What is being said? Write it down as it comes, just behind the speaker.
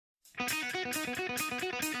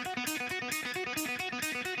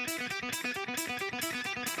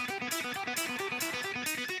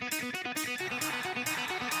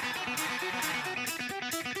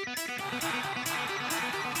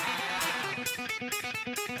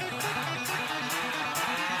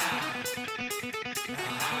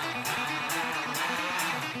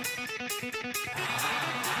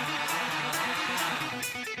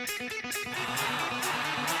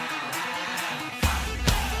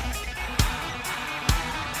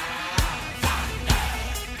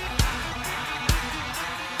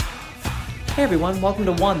Hey everyone, welcome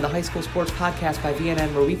to One, the high school sports podcast by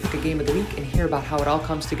VNN, where we pick a game of the week and hear about how it all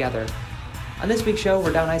comes together. On this week's show,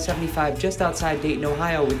 we're down I-75 just outside Dayton,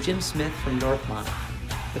 Ohio with Jim Smith from Northmont.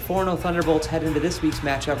 The 4-0 Thunderbolts head into this week's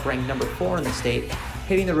matchup ranked number 4 in the state,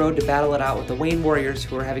 hitting the road to battle it out with the Wayne Warriors,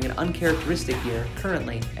 who are having an uncharacteristic year,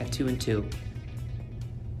 currently at 2-2.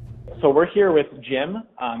 So we're here with Jim.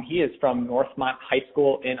 He is from Northmont High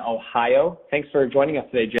School in Ohio. Thanks for joining us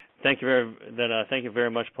today, Jim. Thank you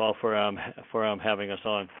very much, Paul, for having us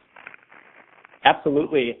on.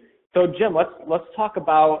 Absolutely. So, Jim, let's talk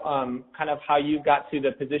about kind of how you got to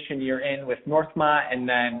the position you're in with Northmont, and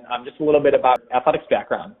then just a little bit about athletics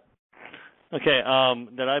background. Okay. I'm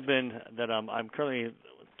currently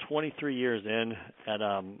 23 years in at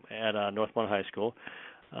Northmont High School.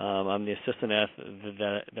 I'm the assistant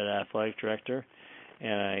athletic director,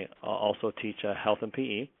 and I also teach health and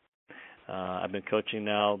PE. I've been coaching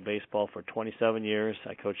now baseball for 27 years.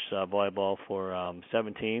 I coached volleyball for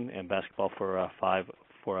 17 and basketball for 5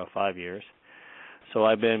 years. So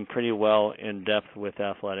I've been pretty well in depth with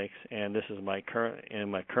athletics, and this is my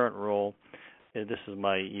current role. This is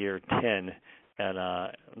my year 10 at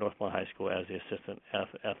Northmont High School as the assistant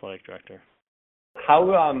athletic director. How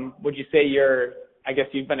would you say I guess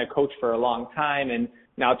you've been a coach for a long time, and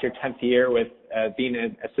now it's your 10th year with being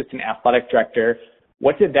an assistant athletic director.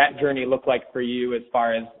 What did that journey look like for you as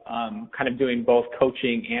far as kind of doing both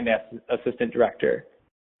coaching and as assistant director?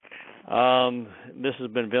 This has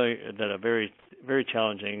been very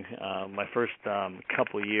challenging. My first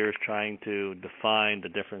couple of years trying to define the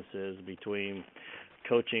differences between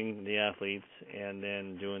coaching the athletes and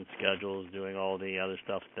then doing schedules, doing all the other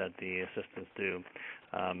stuff that the assistants do,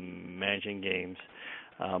 managing games.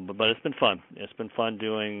 But it's been fun. It's been fun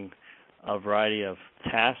doing a variety of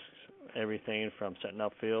tasks. Everything from setting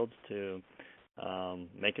up fields to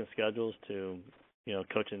making schedules to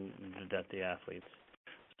coaching the athletes.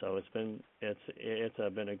 So it's been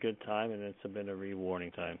a good time, and it's been a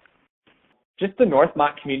rewarding time. Just the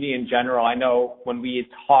Northmont community in general. I know when we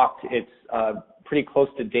talked, it's pretty close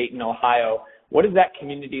to Dayton, Ohio. What is that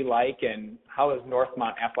community like, and how has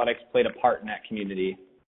Northmont athletics played a part in that community?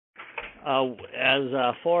 As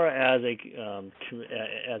far as a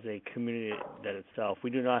community that itself,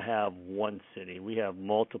 we do not have one city. We have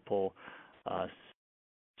multiple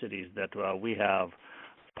cities that we have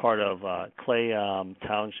part of Clay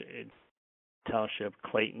Township,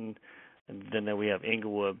 Clayton, and then we have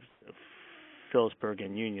Englewood, Phillipsburg,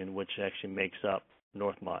 and Union, which actually makes up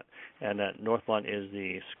Northmont. And that Northmont is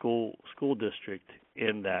the school district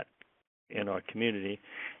in our community,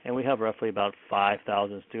 and we have roughly about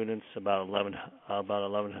 5,000 students, about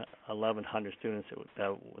 1,100 students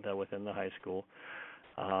that within the high school.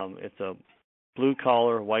 It's a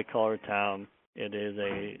blue-collar, white-collar town. It is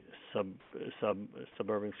a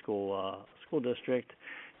suburban school district,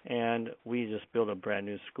 and we just built a brand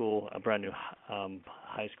new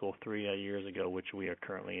high school 3 years ago, which we are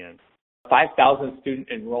currently in. 5,000 student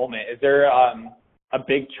enrollment. Is there a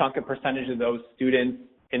big chunk, a percentage of those students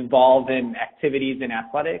involved in activities in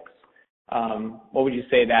athletics? What would you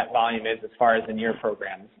say that volume is as far as in your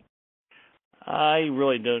programs? I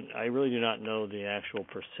really do not know the actual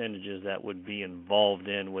percentages that would be involved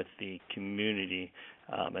with the community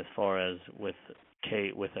as far as with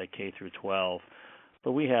a K through 12,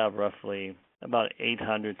 but we have roughly about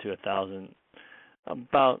 800 to 1,000. I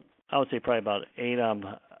would say probably about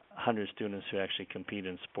 800 students who actually compete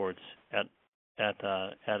in sports at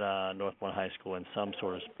Northmont High School in some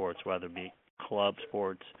sort of sports, whether it be club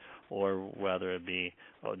sports or whether it be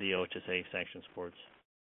the OHSA sanctioned sports.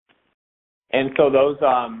 And so those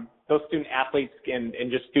student athletes and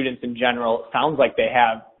just students in general, it sounds like they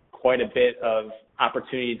have quite a bit of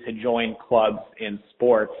opportunity to join clubs in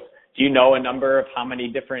sports. Do you know a number of how many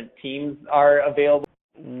different teams are available?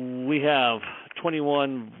 We have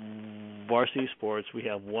 21 varsity sports. We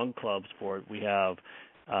have one club sport. We have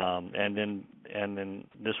and then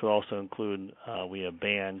this will also include we have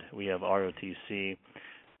band, we have ROTC,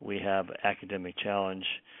 we have academic challenge,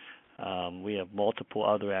 we have multiple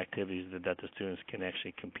other activities that the students can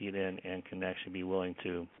actually compete in and can actually be willing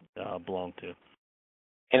to belong to.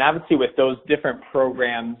 And obviously with those different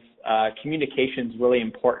programs, communication is really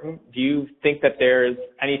important. Do you think that there's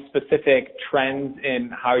any specific trends in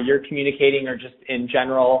how you're communicating, or just in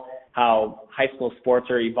general how high school sports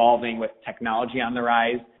are evolving with technology on the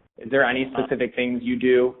rise? Is there any specific things you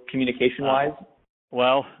do communication-wise?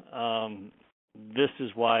 Well, this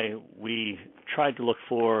is why we tried to look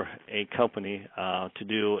for a company to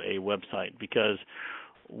do a website, because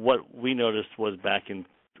what we noticed was back in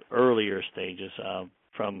earlier stages,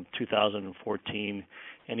 from 2014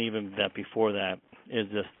 and even that before that, is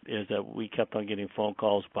that we kept on getting phone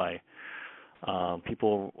calls by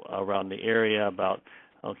people around the area about,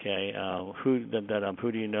 okay, who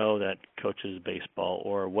do you know that coaches baseball,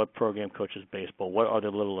 or what program coaches baseball? What are the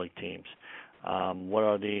Little League teams? What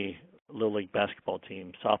are the Little League basketball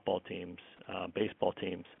teams, softball teams, baseball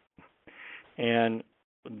teams? And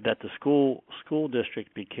that the school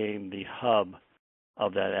district became the hub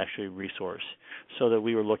of that actually resource, so that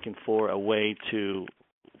we were looking for a way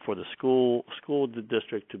for the school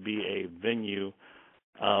district to be a venue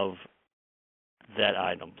of that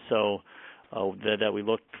item. So that we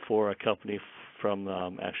looked for a company from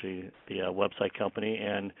actually the website company,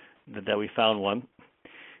 and that we found one.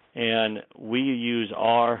 And we use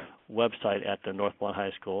our website at the Northmont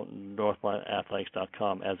High School,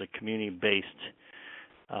 northmontathletics.com, as a community-based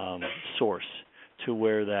source, to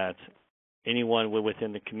where that anyone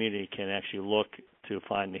within the community can actually look to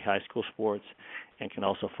find the high school sports and can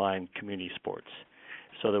also find community sports,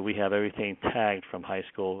 so that we have everything tagged from high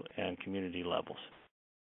school and community levels.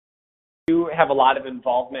 Do you have a lot of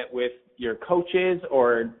involvement with your coaches,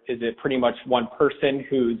 or is it pretty much one person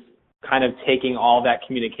who's kind of taking all that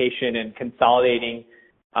communication and consolidating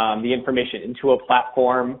the information into a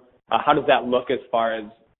platform? How does that look as far as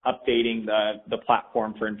updating the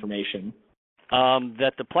platform for information?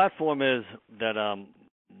 That the platform is that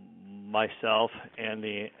myself and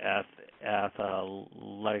the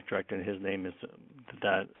athletic director, and his name is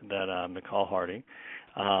that McCall Harding,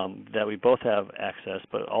 that we both have access,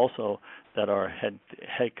 but also that our head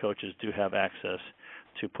coaches do have access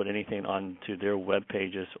to put anything onto their web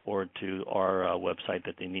pages or to our website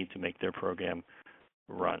that they need to make their program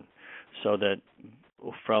run. So that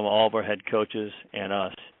from all of our head coaches and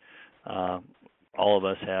us, all of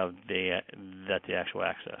us have the actual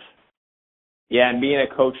access. Yeah, and being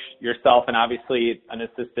a coach yourself and obviously an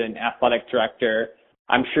assistant athletic director,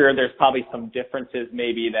 I'm sure there's probably some differences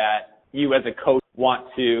maybe that you as a coach want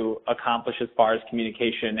to accomplish as far as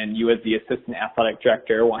communication, and you as the assistant athletic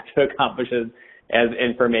director want to accomplish as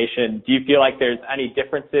information. Do you feel like there's any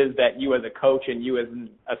differences that you as a coach and you as an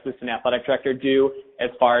assistant athletic director do as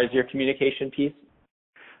far as your communication piece?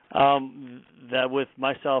 That with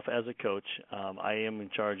myself as a coach, I am in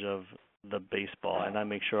charge of the baseball, and I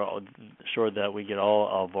make sure that we get all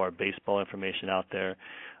of our baseball information out there,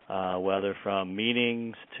 whether from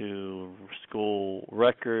meetings to school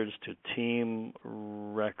records to team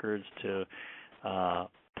records to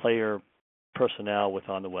player personnel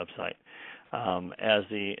on the website. As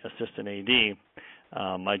the assistant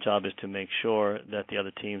AD, my job is to make sure that the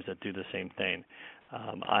other teams that do the same thing.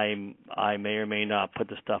 I may or may not put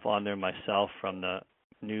the stuff on there myself from the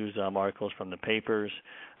news articles from the papers.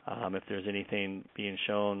 If there's anything being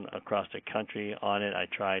shown across the country on it, I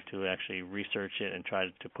try to actually research it and try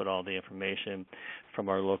to put all the information from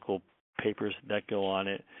our local papers that go on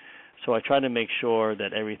it. So I try to make sure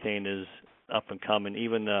that everything is up and coming,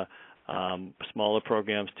 even the smaller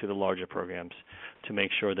programs to the larger programs, to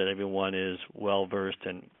make sure that everyone is well versed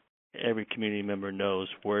and every community member knows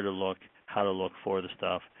where to look, how to look for the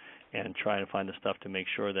stuff, and try to find the stuff to make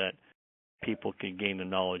sure that people can gain the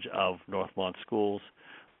knowledge of Northmont schools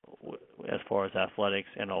as far as athletics,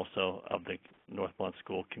 and also of the Northmont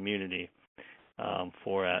school community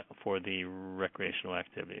for the recreational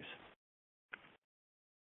activities.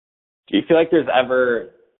 Do you feel like there's ever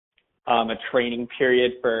a training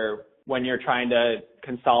period for when you're trying to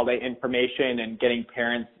consolidate information and getting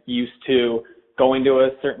parents used to going to a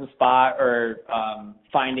certain spot or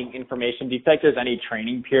finding information? Do you feel like there's any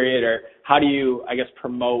training period, or how do you, I guess,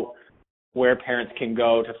 promote where parents can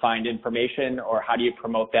go to find information, or how do you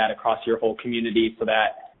promote that across your whole community so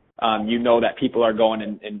that you know that people are going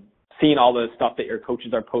and seeing all the stuff that your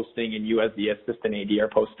coaches are posting and you as the assistant AD are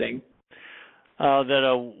posting?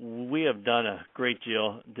 We have done a great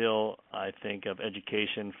deal, I think, of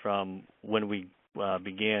education from when we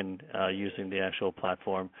began using the actual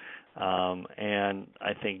platform. And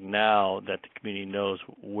I think now that the community knows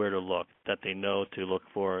where to look, that they know to look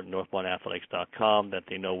for northmontathletics.com, that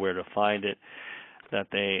they know where to find it, that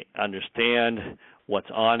they understand what's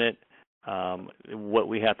on it, what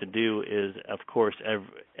we have to do is, of course,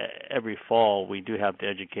 every fall we do have to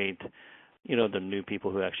educate, the new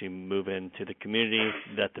people who actually move into the community,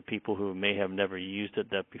 that the people who may have never used it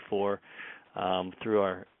that before, through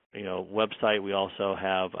our website. We also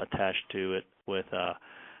have attached to it with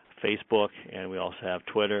Facebook, and we also have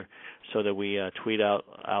Twitter, so that we tweet out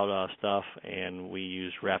stuff, and we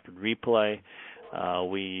use rapid replay.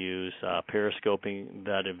 We use periscoping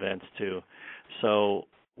that events too. So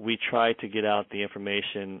we try to get out the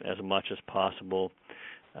information as much as possible,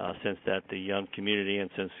 since that the young community and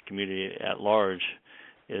since the community at large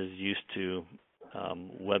is used to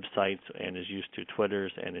websites and is used to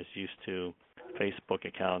Twitters and is used to Facebook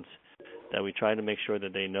accounts, that we try to make sure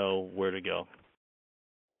that they know where to go.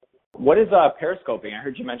 What is periscoping? I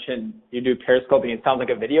heard you mention you do periscoping. It sounds like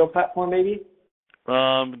a video platform, maybe?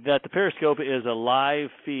 That the Periscope is a live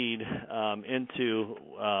feed into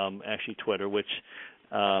actually Twitter, which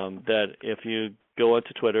that if you go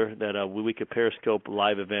onto Twitter, that we could Periscope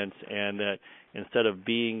live events, and that instead of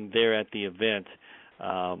being there at the event,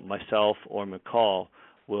 myself or McCall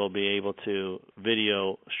will be able to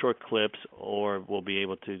video short clips, or will be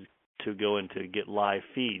able to go in to get live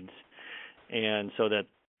feeds, and so that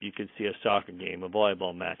you can see a soccer game, a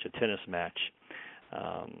volleyball match, a tennis match,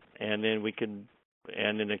 and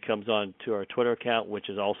then it comes on to our Twitter account, which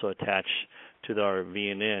is also attached to our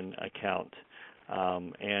VNN account,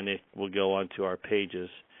 and it will go onto our pages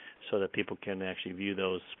so that people can actually view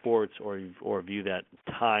those sports or view that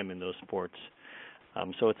time in those sports.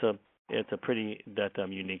 So it's a pretty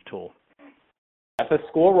unique tool. If a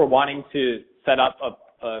school were wanting to set up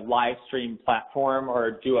a live stream platform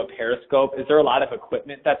or do a Periscope, is there a lot of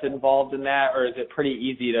equipment that's involved in that, or is it pretty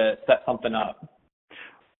easy to set something up?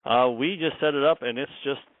 We just set it up, and it's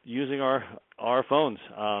just using our phones.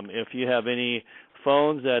 If you have any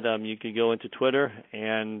phones that you can go into Twitter,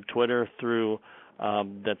 and Twitter through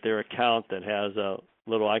their account that has a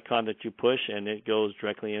little icon that you push, and it goes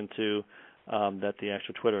directly into the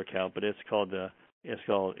actual Twitter account. But it's called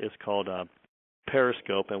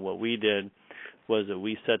Periscope, and what we did was that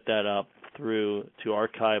we set that up to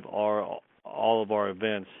archive all of our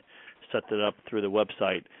events, set that up through the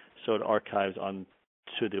website, so it archives on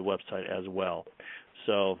to the website as well.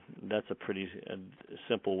 So that's a pretty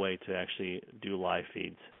simple way to actually do live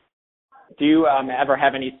feeds. Do you ever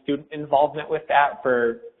have any student involvement with that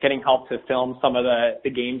for getting help to film some of the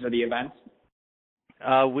games or the events?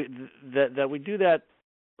 We do that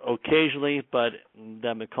occasionally, but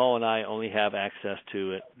that McCall and I only have access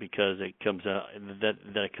to it because it comes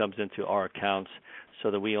it comes into our accounts, so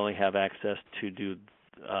that we only have access to do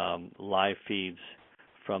live feeds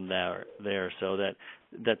from there, so that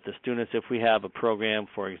the students, if we have a program,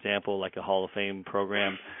 for example, like a Hall of Fame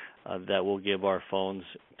program, that will give our phones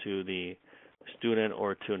to the student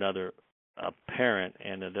or to another parent,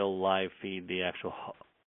 and they'll live feed the actual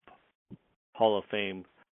Hall of Fame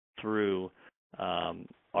through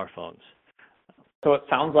our phones. So it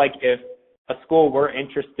sounds like if a school were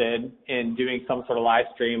interested in doing some sort of live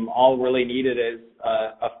stream, all really needed is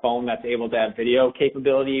a phone that's able to have video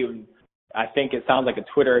capability. I think it sounds like a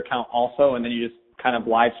Twitter account also, and then you just kind of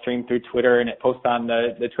live stream through Twitter and it posts on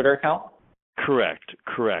the Twitter account? Correct.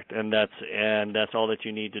 And that's all that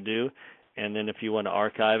you need to do. And then if you want to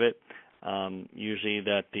archive it, usually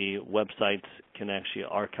that the websites can actually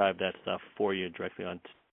archive that stuff for you directly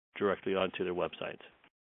onto their websites.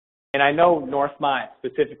 And I know Northmont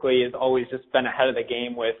specifically has always just been ahead of the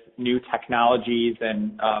game with new technologies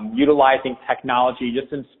and utilizing technology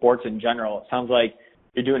just in sports in general. It sounds like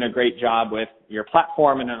you're doing a great job with your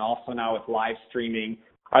platform and then also now with live streaming.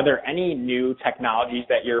 Are there any new technologies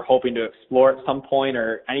that you're hoping to explore at some point,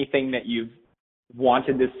 or anything that you've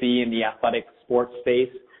wanted to see in the athletic sports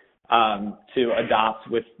space to adopt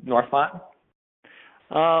with Northmont?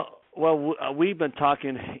 Well, we've been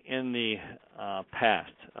talking in the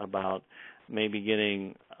past about maybe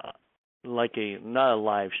getting not a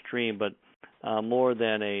live stream, but more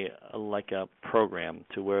than a program,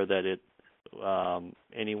 to where that it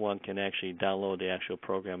anyone can actually download the actual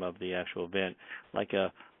program of the actual event, like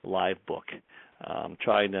a live book.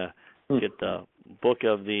 Trying to get the book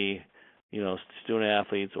of the student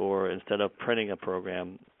athletes, or instead of printing a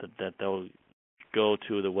program, that they'll go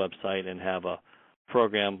to the website and have a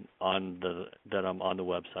program on the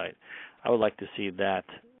website. I would like to see that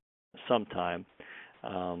sometime,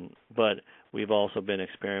 but we've also been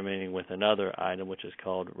experimenting with another item which is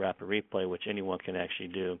called Rapid Replay, which anyone can actually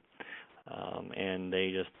do, and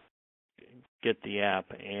they just get the app,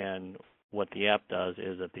 and what the app does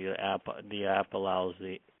is that the app allows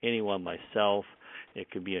anyone, myself, it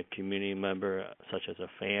could be a community member such as a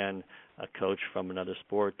fan, a coach from another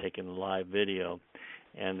sport taking a live video,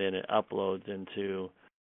 and then it uploads into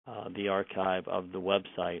the archive of the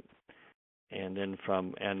website, and then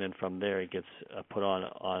from there it gets put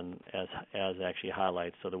on as actually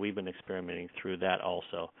highlights. So that we've been experimenting through that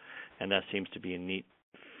also, and that seems to be a neat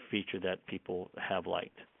feature that people have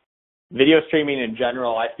liked. Video streaming in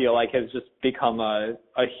general, I feel like, has just become a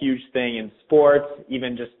huge thing in sports,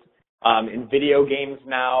 even just in video games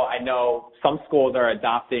now. I know some schools are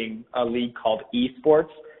adopting a league called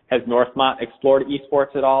esports. Has Northmont explored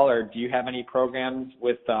esports at all, or do you have any programs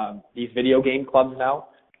with these video game clubs now?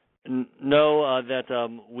 No, that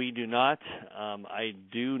we do not. I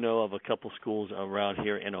do know of a couple schools around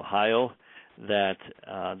here in Ohio that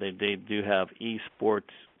they do have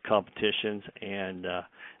esports competitions, and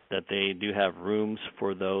that they do have rooms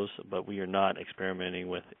for those, but we are not experimenting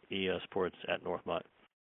with esports at Northmont.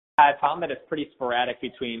 I found that it's pretty sporadic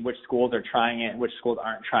between which schools are trying it and which schools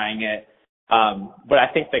aren't trying it. But I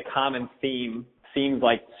think the common theme seems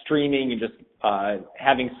like streaming and just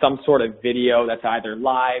having some sort of video that's either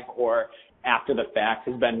live or after the fact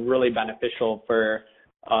has been really beneficial for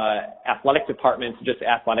athletic departments, just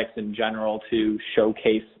athletics in general, to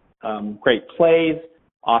showcase great plays,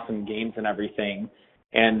 awesome games, and everything.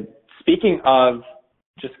 And speaking of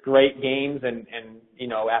just great games and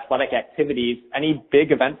athletic activities, any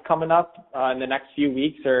big events coming up in the next few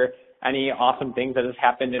weeks, or any awesome things that has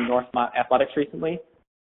happened in Northmont athletics recently?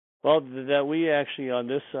 Well, that we actually on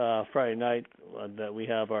this Friday night that we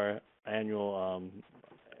have our annual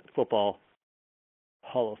football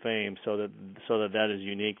Hall of Fame, so that is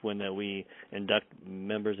unique when that we induct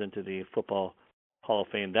members into the Football Hall of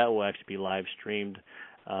Fame. That will actually be live streamed,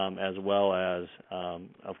 as well as,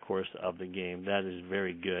 of course, of the game. That is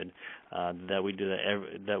very good. That we do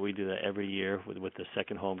that every year with the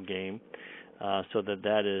second home game. So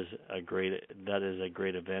that is a great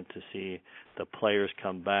event to see the players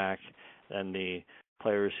come back and the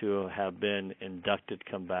players who have been inducted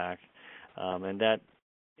come back, and that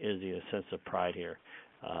is the sense of pride here.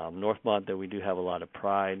 Northmont, that we do have a lot of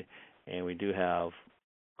pride, and we do have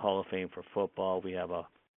Hall of Fame for football. We have a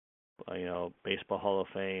baseball Hall of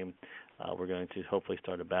Fame. We're going to hopefully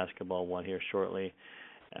start a basketball one here shortly,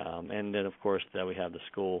 and then of course that we have the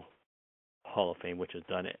school Hall of Fame, which is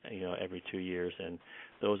done every 2 years, and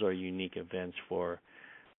those are unique events for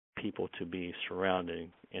people to be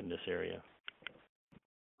surrounding in this area.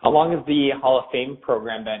 How long has the Hall of Fame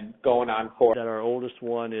program been going on for? That our oldest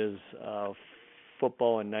one is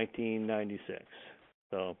football in 1996.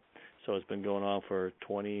 So it's been going on for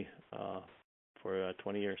 20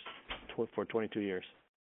 years, for 22 years.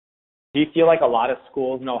 Do you feel like a lot of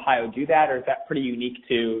schools in Ohio do that, or is that pretty unique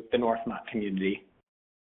to the Northmont community?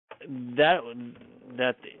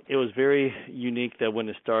 That it was very unique that when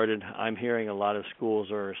it started. I'm hearing a lot of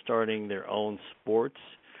schools are starting their own sports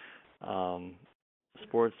Hall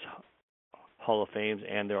of Fames,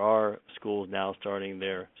 and there are schools now starting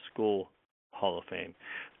their school Hall of Fame,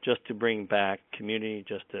 just to bring back community,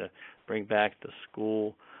 just to bring back the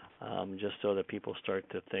school, just so that people start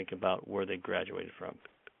to think about where they graduated from.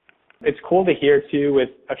 It's cool to hear, too, with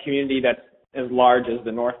a community that's as large as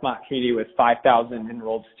the Northmont community with 5,000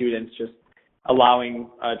 enrolled students, just allowing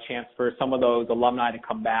a chance for some of those alumni to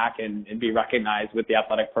come back and be recognized with the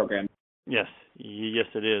athletic program. Yes,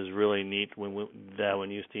 it is really neat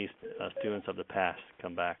when you see students of the past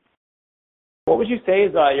come back. What would you say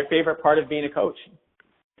is your favorite part of being a coach?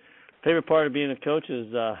 Favorite part of being a coach is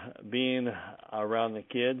being around the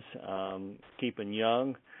kids, keeping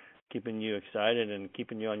you excited, and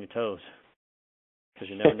keeping you on your toes, because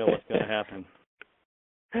you never know what's going to happen.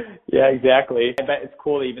 Yeah, exactly. I bet it's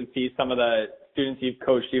cool to even see some of the students you've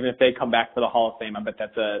coached, even if they come back for the Hall of Fame. I bet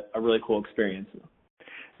that's a really cool experience.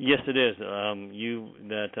 Yes, it is. You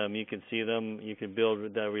can see them, you can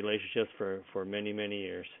build that relationships for many, many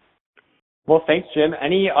years. Well, thanks, Jim.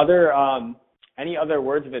 Any other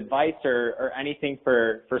words of advice or anything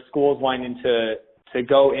for schools wanting to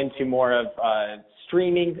go into more of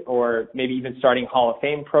streaming, or maybe even starting Hall of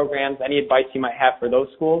Fame programs? Any advice you might have for those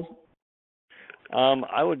schools?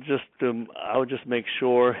 I would just make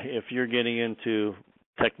sure, if you're getting into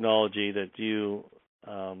technology, that you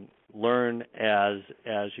learn as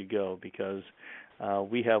you go, because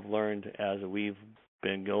we have learned as we've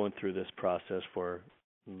been going through this process for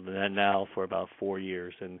about 4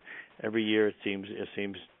 years, and every year it seems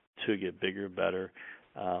to get bigger, better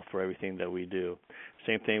for everything that we do.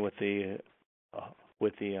 Same thing with the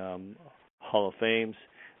Hall of Fames.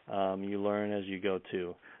 You learn as you go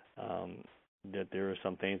too. That there are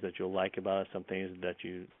some things that you'll like about it, some things that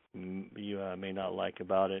you may not like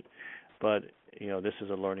about it. but this is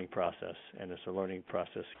a learning process, and it's a learning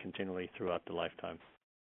process continually throughout the lifetime.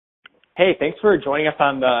 Hey, thanks for joining us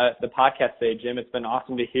on the podcast today, Jim. It's been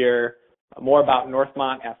awesome to hear more about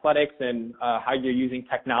Northmont athletics and how you're using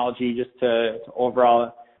technology just to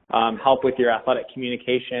overall help with your athletic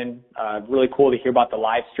communication. Really cool to hear about the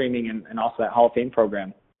live streaming and also that Hall of Fame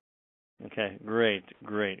program. Okay, great.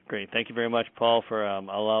 Thank you very much, Paul, for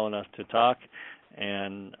allowing us to talk,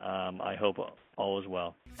 and I hope all is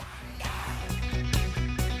well.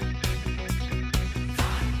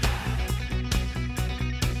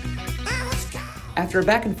 After a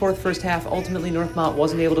back-and-forth first half, ultimately Northmont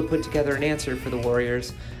wasn't able to put together an answer for the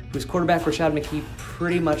Warriors, whose quarterback Rashad McKee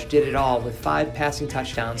pretty much did it all with 5 passing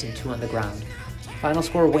touchdowns and 2 on the ground. Final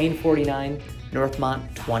score, Wayne 49,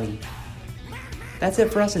 Northmont 20. That's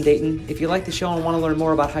it for us in Dayton. If you like the show and want to learn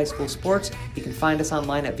more about high school sports, you can find us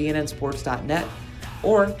online at vnnsports.net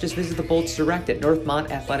or just visit the Bolts direct at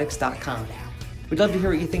northmontathletics.com. We'd love to hear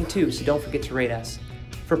what you think too, so don't forget to rate us.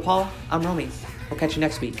 For Paul, I'm Romy. We'll catch you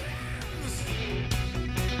next week.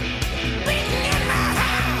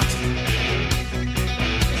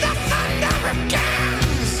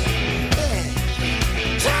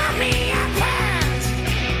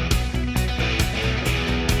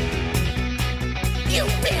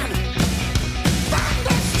 You've been